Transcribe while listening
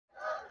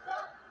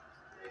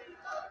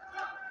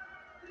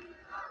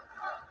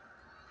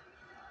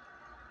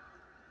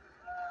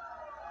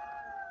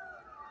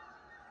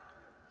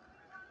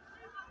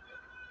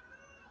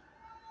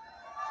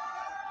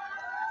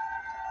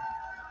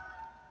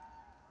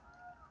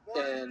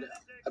And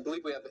I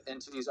believe we have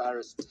NTD's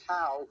Iris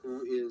Tao,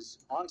 who is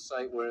on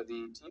site where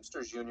the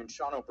Teamsters Union,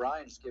 Sean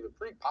O'Brien, just gave a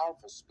pretty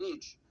powerful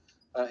speech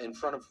in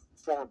front of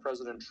former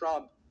President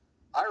Trump.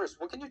 Iris,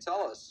 what can you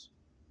tell us?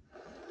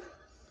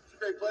 It's a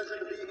great pleasure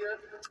to be here.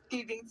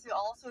 Evening to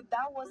all. So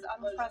that was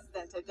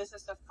unprecedented. This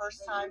is the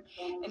first time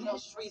in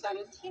history that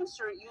a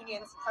Teamster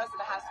Union's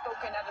president has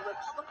spoken at a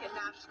Republican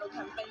National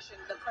Convention.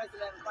 The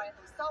president, Bryant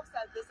himself,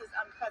 said this is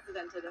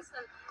unprecedented. And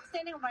so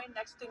standing right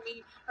next to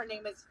me, her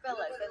name is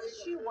Phyllis, and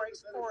she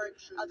works for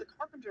the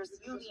Carpenters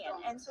Union.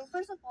 And so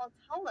first of all,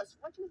 tell us,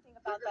 what do you think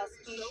about that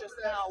speech just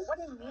now? What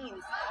it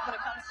means when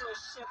it comes to a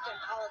shift in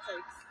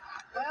politics?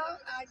 Well,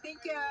 I think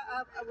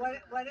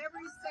whatever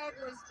he said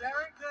was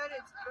very good.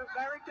 It's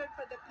very good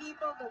for the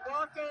people, the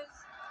workers.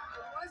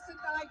 It wasn't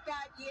like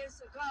that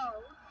years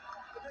ago,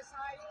 because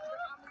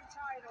I'm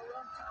retired a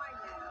long time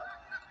now.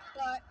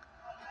 But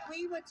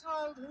we were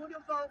told who to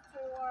vote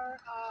for.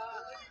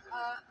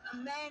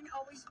 Men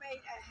always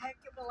made a heck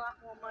of a lot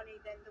more money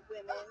than the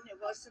women. It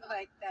wasn't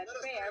like that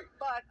fair.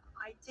 But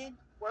I did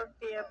work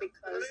there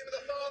because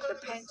the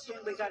pension,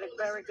 we got a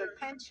very good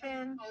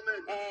pension,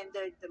 and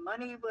the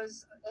money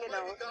was,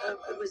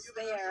 it was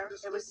there.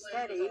 It was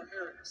steady.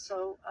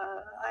 So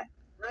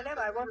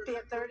I worked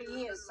there 30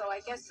 years, so I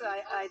guess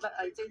I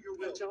did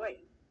enjoy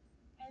it.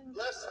 And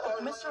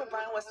Mr.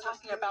 O'Brien was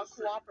talking about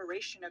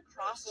cooperation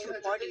across two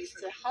parties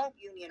to help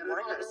union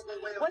workers.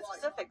 What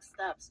specific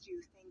steps do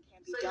you think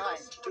can be done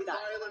to do that?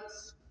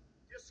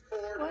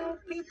 Well,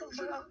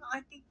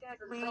 I think that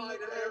we,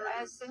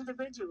 as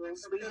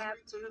individuals, we have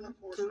to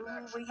vote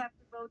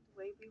the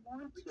way we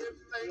want to.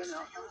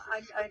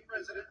 I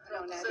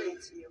don't have to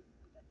answer you.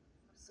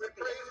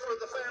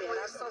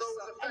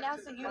 And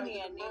as a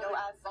union,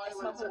 as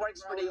someone who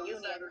works for the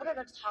union, what are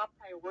the top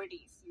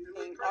priorities you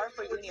think are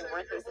for union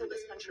workers in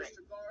this country?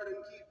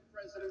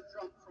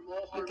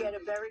 You get a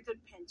very good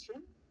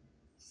pension.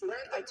 See,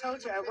 I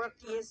told you I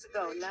worked years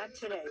ago, not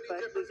today,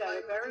 but we got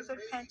a very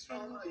good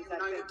pension. We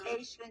got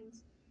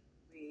vacations.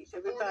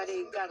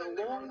 Everybody got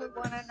along with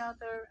one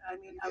another. I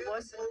mean, I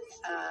wasn't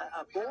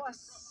a boss,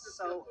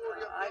 so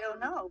I don't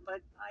know,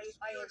 but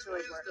I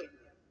enjoyed working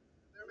there.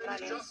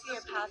 Do you see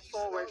a path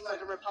forward for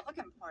the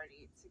Republican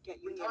Party to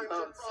get union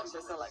votes in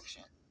this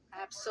election?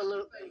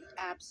 Absolutely,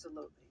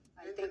 absolutely.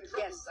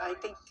 I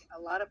think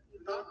a lot of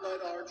people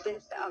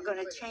are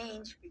going to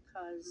change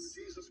because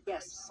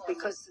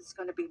it's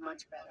going to be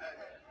much better.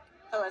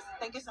 Phyllis,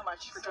 thank you so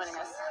much for joining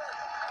us.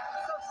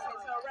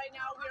 So right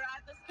now we're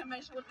at this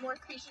convention with more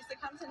speeches to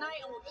come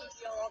tonight, and we'll keep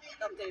you all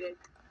updated.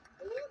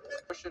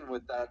 Question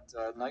with that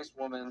nice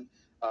woman,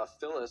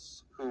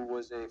 Phyllis, who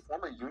was a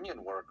former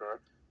union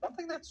worker. One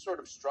thing that sort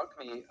of struck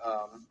me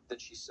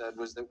that she said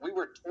was that we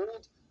were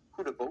told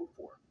who to vote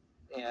for.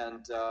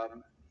 And,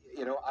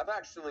 I've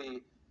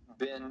actually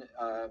been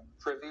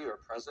privy or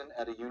present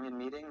at a union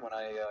meeting when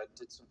I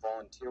did some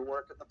volunteer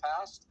work in the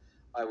past.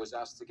 I was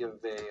asked to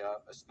give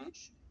a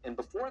speech. And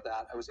before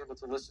that, I was able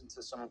to listen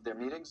to some of their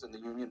meetings, and the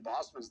union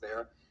boss was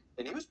there.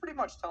 And he was pretty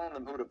much telling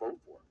them who to vote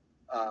for.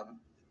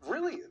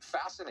 Really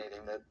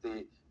fascinating that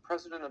the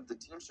president of the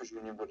Teamsters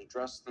Union would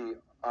address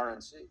the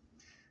RNC.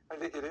 I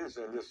think it is,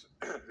 and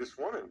this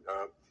woman,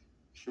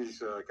 she's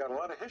got a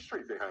lot of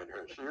history behind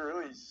her. She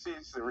really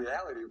sees the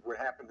reality of what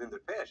happened in the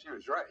past. She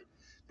was right.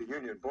 The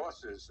union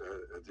bosses,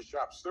 the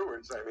shop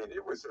stewards. I mean,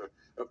 it was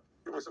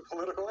a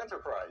political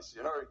enterprise.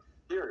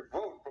 Here,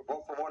 vote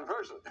for one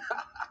person.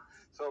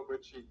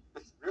 But she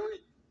really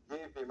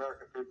gave the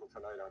American people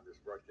tonight on this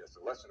broadcast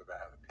a lesson about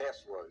how the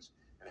past was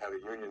and how the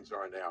unions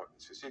are now. And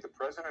to see the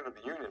president of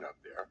the union up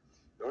there,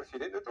 notice he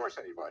didn't endorse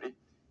anybody.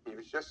 He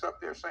was just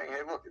up there saying,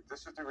 hey, look,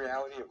 this is the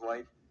reality of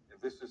life,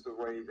 and this is the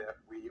way that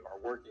we are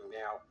working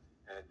now,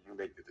 and you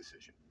make the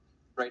decision.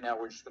 Right now,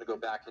 we're just going to go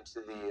back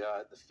into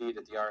the feed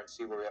at the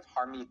RNC where we have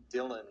Harmeet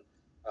Dillon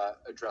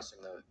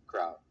addressing the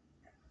crowd.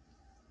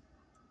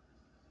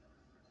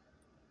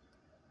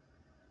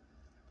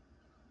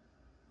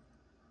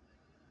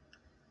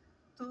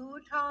 तू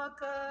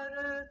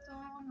ठाकर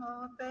तुम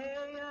पे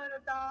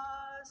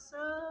अरदास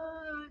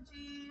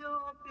जियो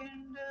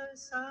पिंड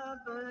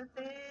सब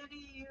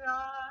तेरी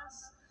रास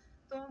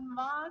तुम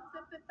मात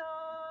पिता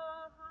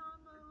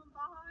हम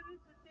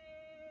भारत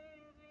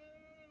तेरे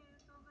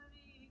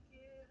तुम्हारी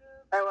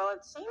All right, well,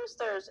 it seems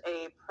there's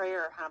a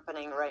prayer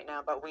happening right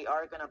now, but we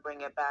are going to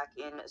bring it back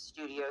in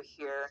studio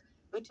here.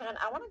 Lieutenant,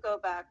 I want to go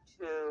back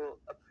to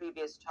a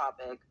previous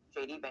topic.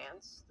 J.D.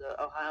 Vance,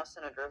 the Ohio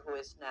senator who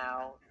is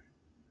now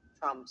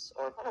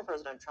former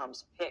President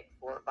Trump's pick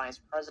for vice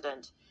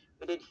president.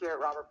 We did hear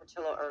Robert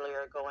Patillo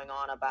earlier going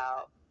on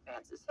about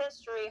Vance's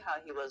history,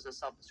 how he was a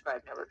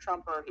self-described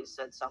never-Trumper. He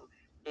said some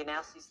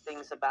nasty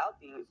things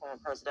about the former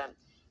president.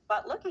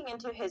 But looking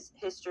into his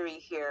history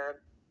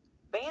here,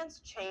 Vance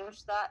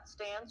changed that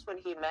stance when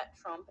he met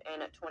Trump in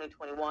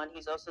 2021.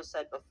 He's also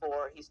said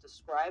before, he's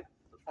described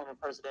the former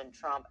President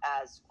Trump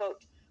as,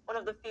 quote, one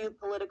of the few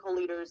political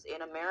leaders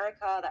in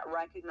America that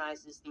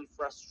recognizes the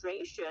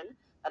frustration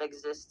that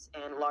exists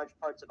in large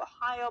parts of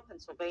Ohio,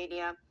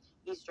 Pennsylvania,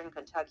 Eastern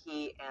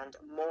Kentucky, and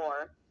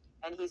more.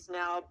 And he's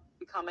now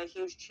become a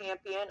huge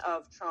champion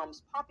of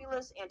Trump's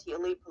populist,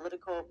 anti-elite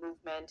political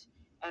movement,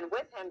 and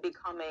with him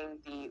becoming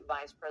the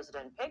vice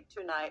president pick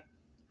tonight,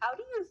 how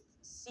do you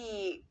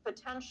see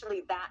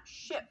potentially that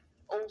shift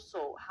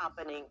also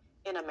happening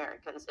in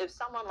Americans if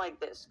someone like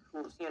this,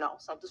 who's,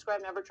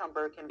 self-described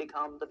never-Trumper, can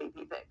become the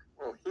VP pick?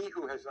 Well, he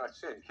who has not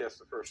sinned cast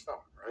the first stone,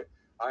 right?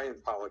 I,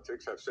 in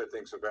politics, have said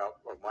things about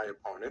my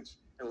opponents,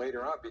 and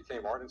later on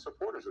became ardent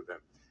supporters of them.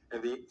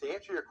 And to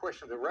answer your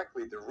question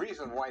directly, the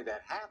reason why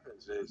that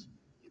happens is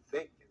you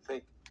think,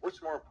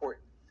 what's more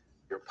important,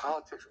 your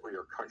politics or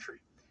your country?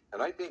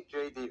 And I think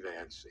J.D.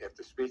 Vance,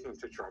 after speaking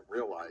to Trump,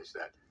 realized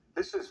that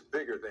this is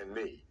bigger than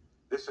me.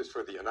 This is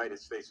for the United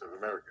States of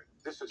America.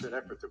 This is an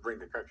effort to bring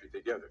the country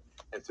together.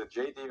 And to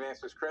J.D.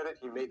 Vance's credit,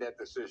 he made that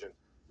decision.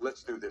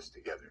 Let's do this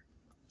together.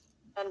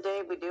 And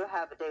Dave, we do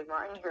have Dave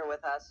Martin here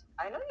with us.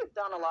 I know you've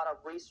done a lot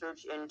of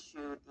research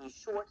into the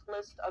short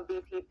list of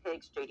VP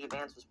picks. J.D.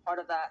 Vance was part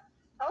of that.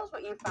 Tell us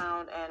what you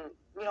found, and,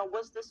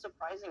 was this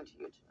surprising to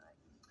you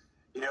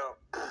tonight?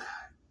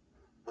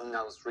 When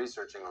I was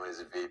researching all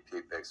these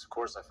VP picks, of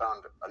course, I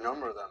found a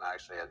number of them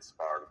actually had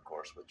sparred, of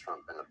course, with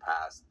Trump in the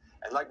past.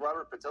 And like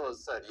Robert Patillo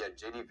said, yeah,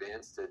 J.D.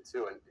 Vance did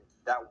too. And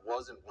that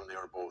wasn't when they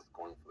were both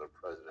going for the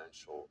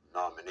presidential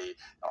nominee.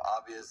 Now,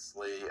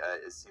 obviously,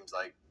 it seems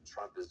like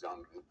Trump is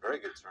on very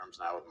good terms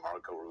now with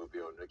Marco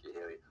Rubio and Nikki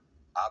Haley.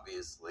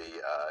 Obviously,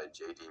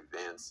 J.D.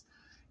 Vance.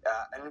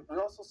 And we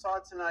also saw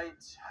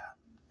tonight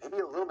maybe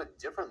a little bit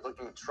different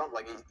looking Trump.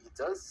 Like he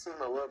does seem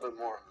a little bit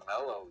more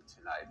mellow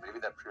tonight. Maybe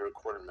that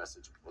pre-recorded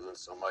message wasn't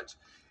so much.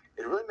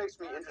 It really makes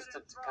me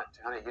interested to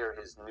kind of hear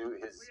his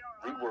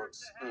reworked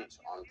speech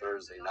on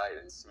Thursday night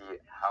and see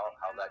how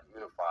that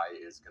Unify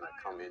is going to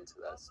come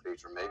into that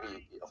speech, or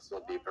maybe he'll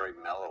still be very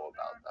mellow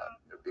about that.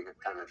 It would be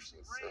kind of interesting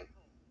to see.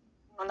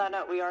 On that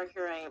note, we are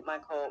hearing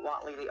Michael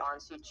Whatley, the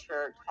RNC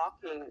chair,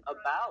 talking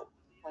about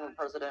former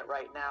president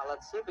right now.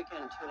 Let's see if we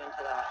can tune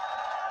into that.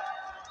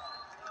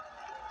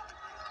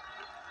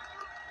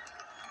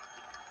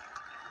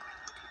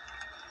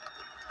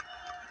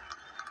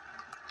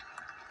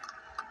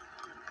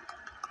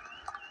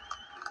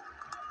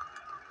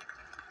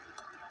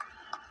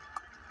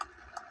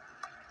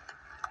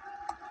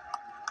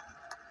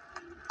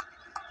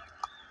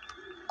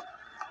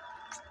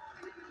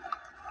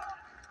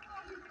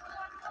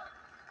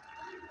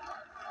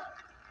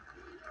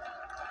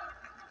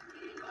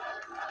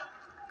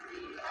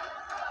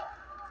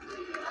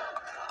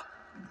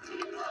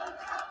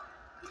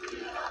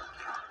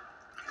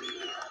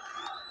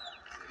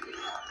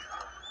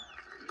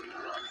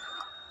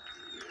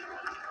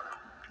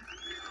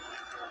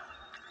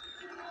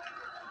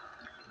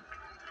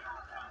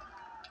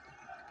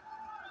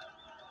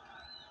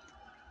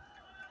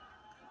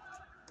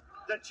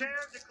 The chair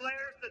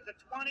declares that the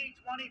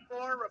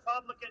 2024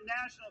 Republican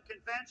National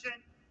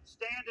Convention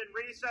stand in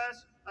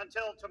recess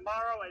until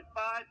tomorrow at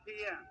 5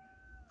 p.m.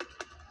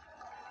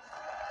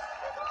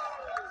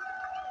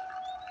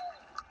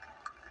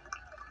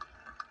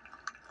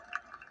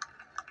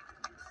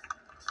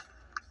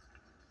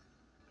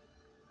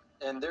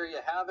 And there you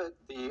have it,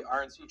 the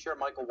RNC chair,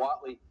 Michael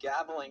Whatley,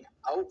 gaveling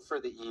out for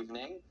the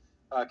evening,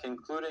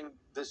 concluding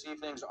this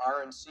evening's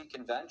RNC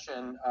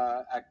convention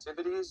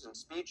activities and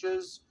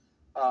speeches.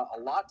 A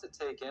lot to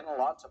take in, a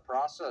lot to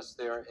process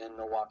there in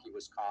Milwaukee,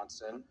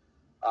 Wisconsin.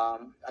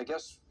 I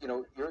guess,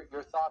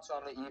 your thoughts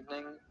on the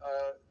evening,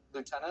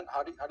 Lieutenant.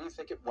 How do you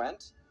think it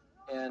went?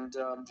 And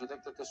do you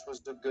think that this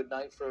was a good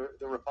night for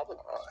the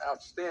Republicans?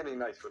 Outstanding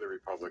night for the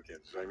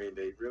Republicans. I mean,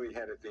 they really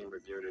had a theme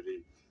of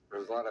unity. There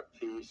was a lot of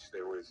peace.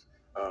 There was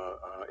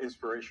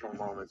inspirational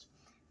moments,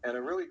 and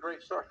a really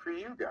great start for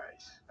you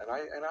guys.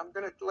 And I'm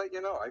going to let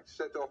you know. I've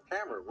said off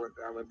camera,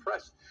 I'm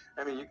impressed.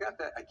 I mean, you got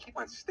that. I keep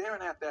on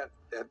staring at that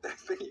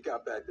thing you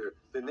got back there.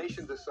 The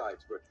nation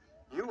decides, but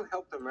you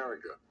helped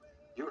America.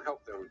 You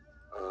helped them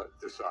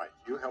decide.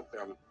 You helped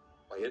them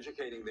by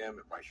educating them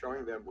and by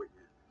showing them what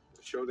you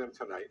show them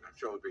tonight. I'm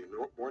sure there'll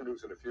be more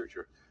news in the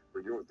future.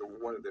 Where you're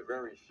one of the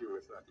very few,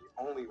 if not the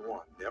only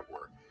one,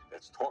 network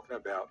that's talking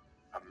about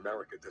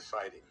America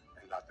deciding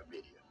and not the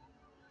media.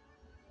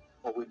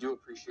 Well, we do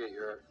appreciate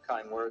your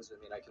kind words.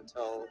 I mean, I can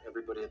tell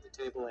everybody at the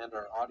table and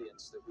our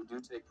audience that we do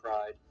take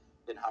pride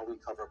in how we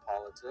cover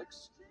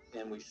politics,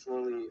 and we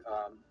surely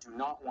do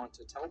not want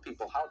to tell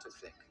people how to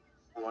think.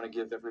 We want to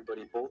give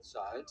everybody both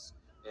sides,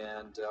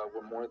 and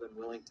we're more than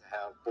willing to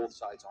have both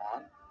sides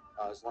on,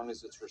 as long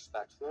as it's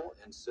respectful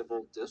and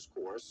civil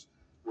discourse,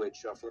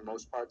 which for the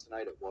most part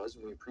tonight it was,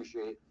 and we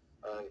appreciate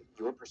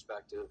your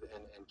perspective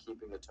and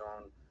keeping the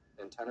tone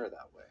and tenor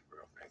that way.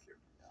 Well, thank you.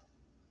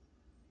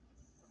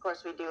 Of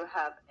course, we do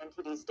have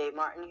NTD's Dave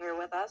Martin here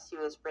with us. He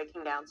was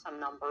breaking down some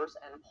numbers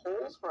and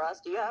polls for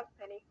us. Do you have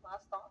any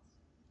last thoughts?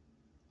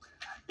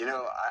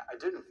 I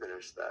didn't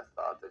finish that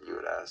thought that you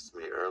had asked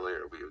me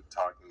earlier. We were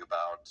talking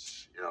about,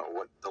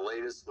 what the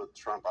latest with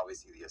Trump,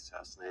 obviously the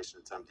assassination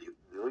attempt, the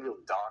illegal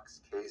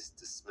dox case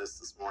dismissed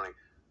this morning.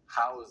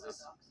 How is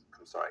this?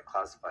 I'm sorry,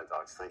 classified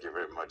docs. Thank you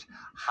very much.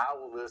 How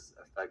will this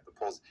affect the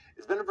polls?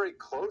 It's been a very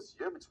close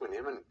year between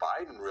him and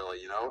Biden,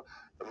 really. You know,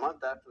 the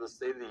month after the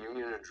State of the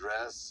Union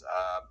address,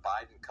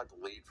 Biden cut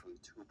the lead from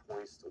 2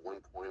 points to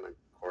 1 point, of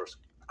course,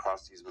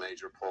 across these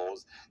major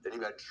polls. Then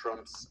you had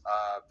Trump's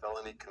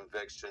felony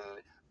conviction.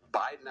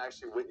 Biden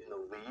actually went in the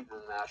lead in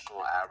the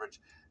national average.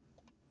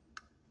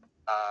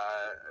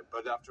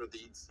 But after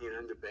the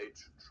CNN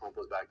debate, Trump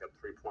was back up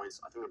 3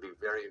 points. I think it'll be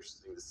very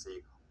interesting to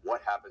see what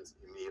happens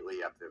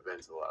immediately after the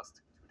events of the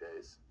last 2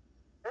 days.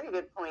 Very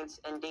good points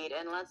indeed.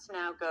 And let's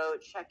now go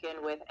check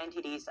in with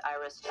NTD's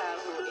Iris Chow,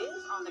 who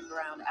is on the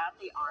ground at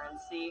the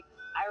RNC.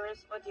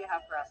 Iris, what do you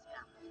have for us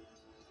now?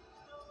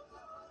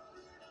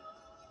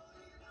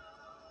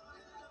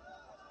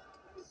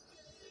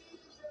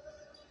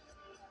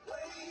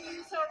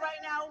 So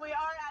right now we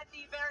are at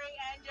the very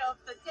end of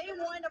the day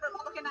one of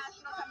Republican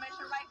National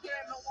Convention right here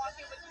in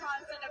Milwaukee,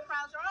 Wisconsin. The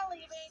crowds are all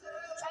leaving.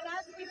 And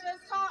as we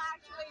just saw,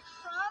 actually,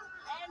 Trump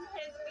and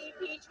his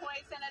VP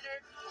choice,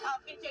 Senator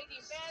J.D.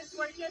 Vance,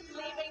 were just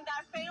leaving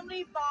that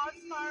family box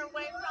far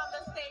away from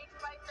the stage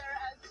right there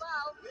as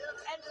well.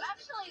 And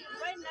actually,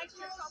 right next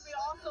to Trump, we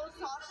also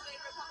saw today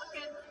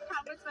Republican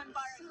Congressman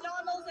Byron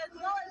Donalds, as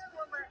well as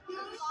former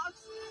Fox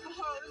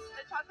host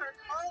Tucker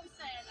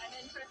Carlson. An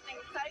interesting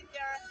sight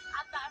there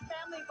at that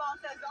family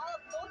box, as all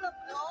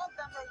of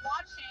them were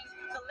watching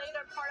the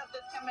later part of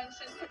this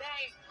convention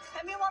today.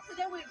 And meanwhile,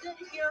 today we did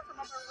hear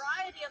from a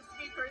variety of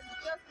speakers.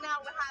 Just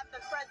now we have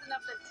the president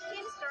of the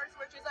Teamsters,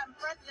 which is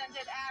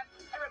unprecedented at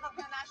a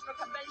Republican National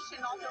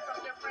Convention, also from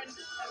different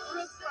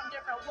groups, from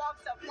different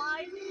walks of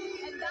life.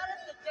 And that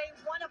is the day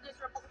one of this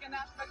Republican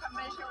National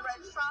Convention where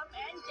Trump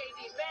and J.D.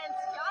 Vance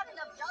got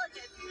enough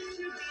delegates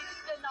to be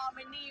the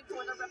nominee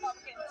for the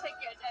Republican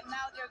ticket. And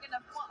now they're going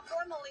to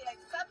formally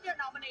accept their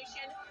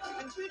nomination.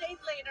 And 2 days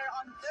later,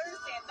 on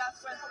Thursday, and that's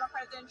when former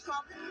President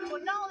Trump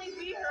will not only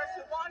be here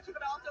to watch,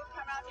 but also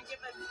come out to give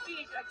a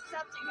speech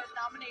accepting his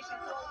nomination.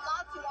 So a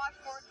lot to watch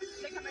for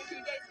the coming 2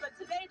 days. But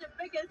today, the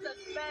biggest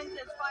suspense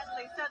is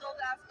finally settled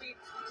as we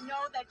know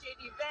that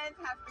J.D. Vance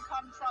has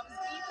become Trump's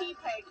VP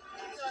pick.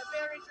 So a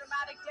very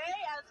dramatic day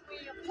as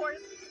we, of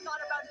course,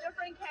 thought about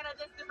different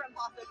candidates, different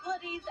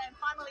possibilities, and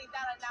finally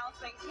that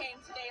announcement came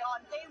today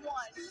on day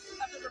one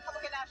of the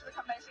Republican National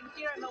Convention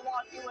here in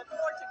Milwaukee, with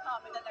more to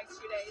come in the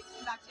next 2 days.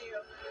 Back to you.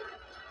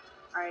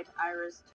 All right, Iris.